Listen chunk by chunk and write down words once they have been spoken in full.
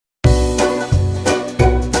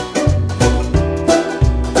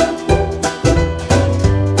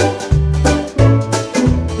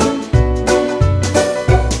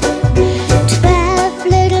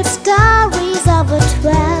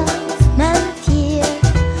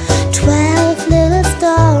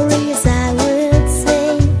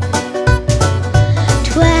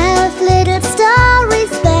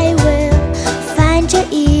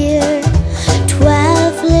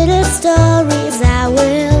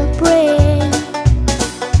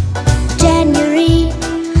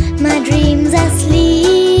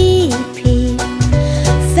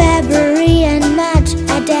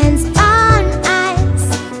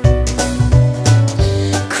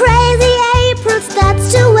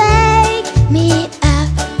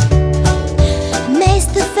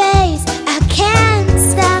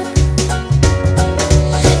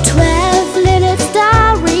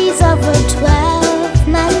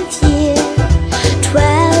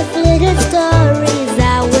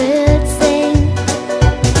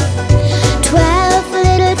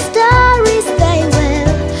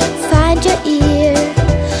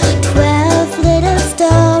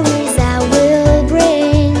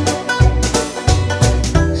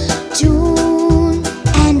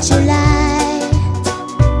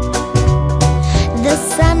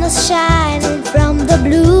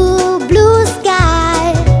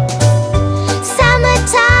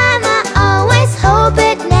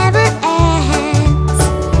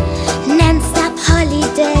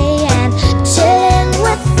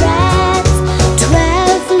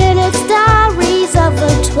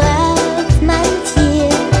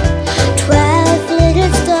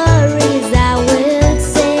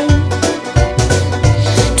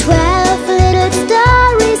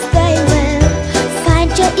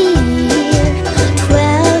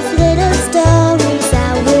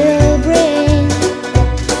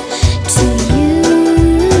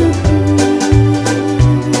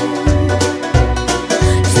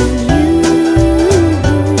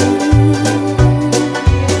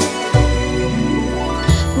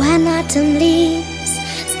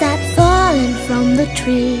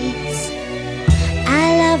I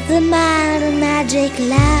love the mild and magic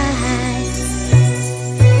lights.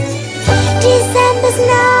 December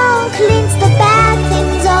snow cleans the bad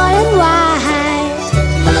things all in white.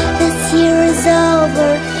 This year is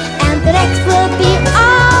over and the next will be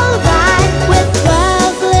alright. With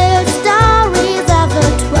 12 little stories of a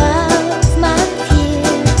 12-month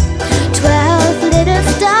year. 12 little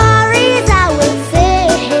stories I will sing.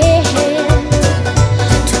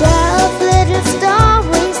 12 little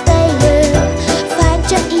stories, they will find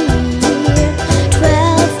your ear.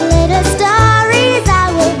 12 little stories I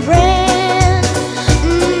will bring.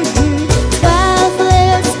 12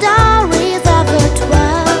 little stories of a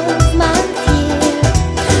 12-month year.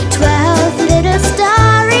 12 little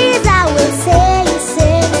stories I will sing,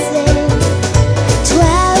 sing, sing.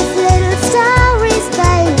 12 little stories,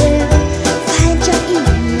 they will find your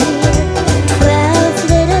ear. 12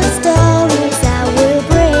 little stories I will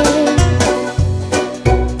bring.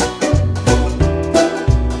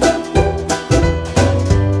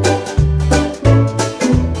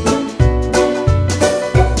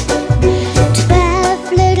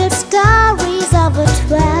 12 little stories of a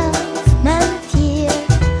 12-month year.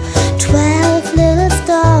 12 little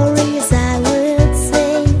stories I will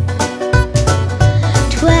sing.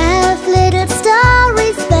 12 little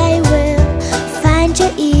stories, they will find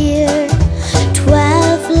your ear.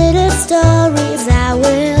 12 little stories I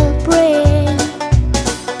will bring.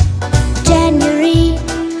 January,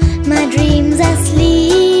 my dreams are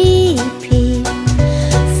sleepy.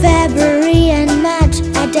 February and March,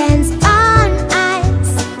 I dance on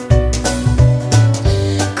ice.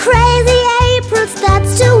 Crazy April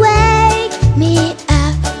starts to wake me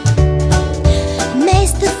up.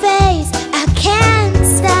 Maze the face, I can't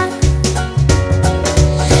stop.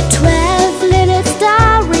 12 little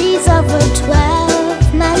stories of a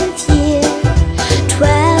 12-month year.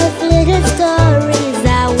 12 little stories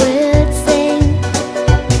I will sing.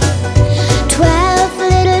 12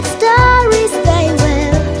 little stories, they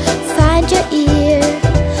will find your ear.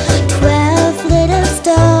 12 little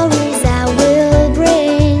stories I will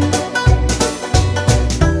bring.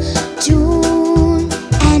 June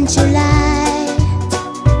and July,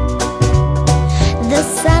 the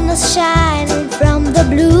sun is shining from the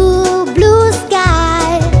blue, blue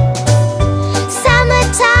sky.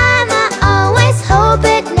 Summertime, I always hope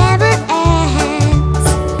it never ends.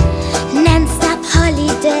 Non-stop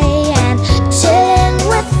holiday and chilling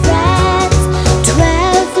with friends.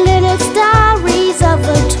 12 little stories of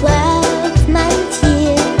a 12-month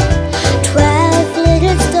year. 12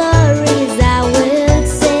 little stories I will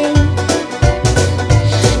sing.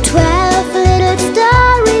 12 little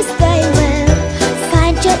stories, they will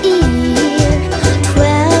find your ear.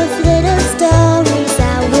 12 little stories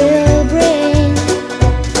I will bring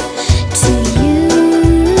to you.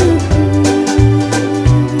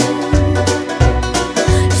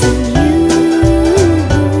 To you.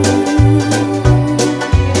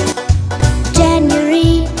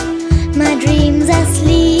 January, my dreams are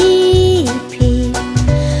sleepy.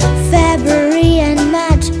 February and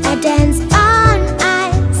March, I dance on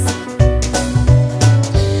ice.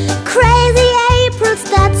 Crazy April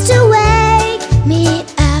starts to wake me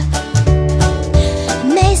up.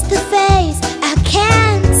 Maze the face, I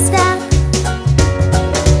can't stop.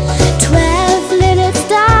 12 little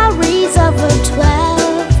stories of a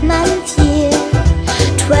 12-month year.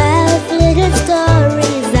 12 little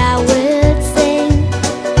stories I will sing.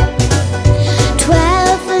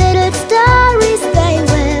 12 little stories, they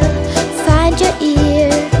will find your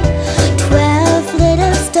ear. 12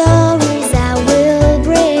 little stories I will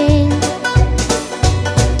bring.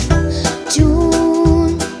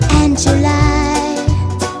 June and July,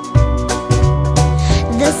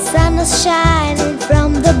 the sun is shining from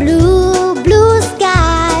the blue, blue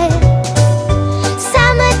sky.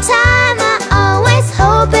 Summertime, I always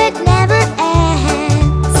hope it never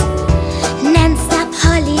ends. Non-stop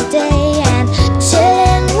holiday and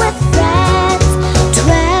chilling with friends.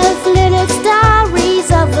 12 little stories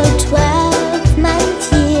of a 12-month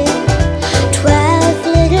year. 12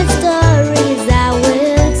 little stories I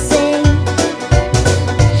will sing.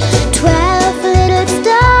 12 little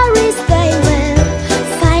stories, they will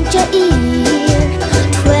find your ear.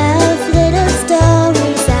 12 little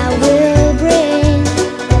stories I will bring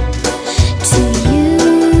to you.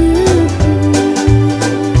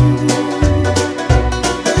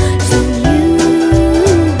 To you.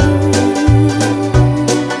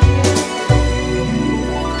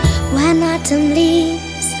 When autumn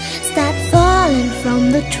leaves start falling from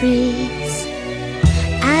the trees,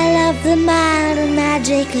 I love the mild and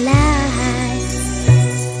magic lights.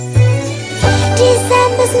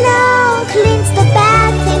 December snow cleans the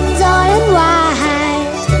bad things all in white.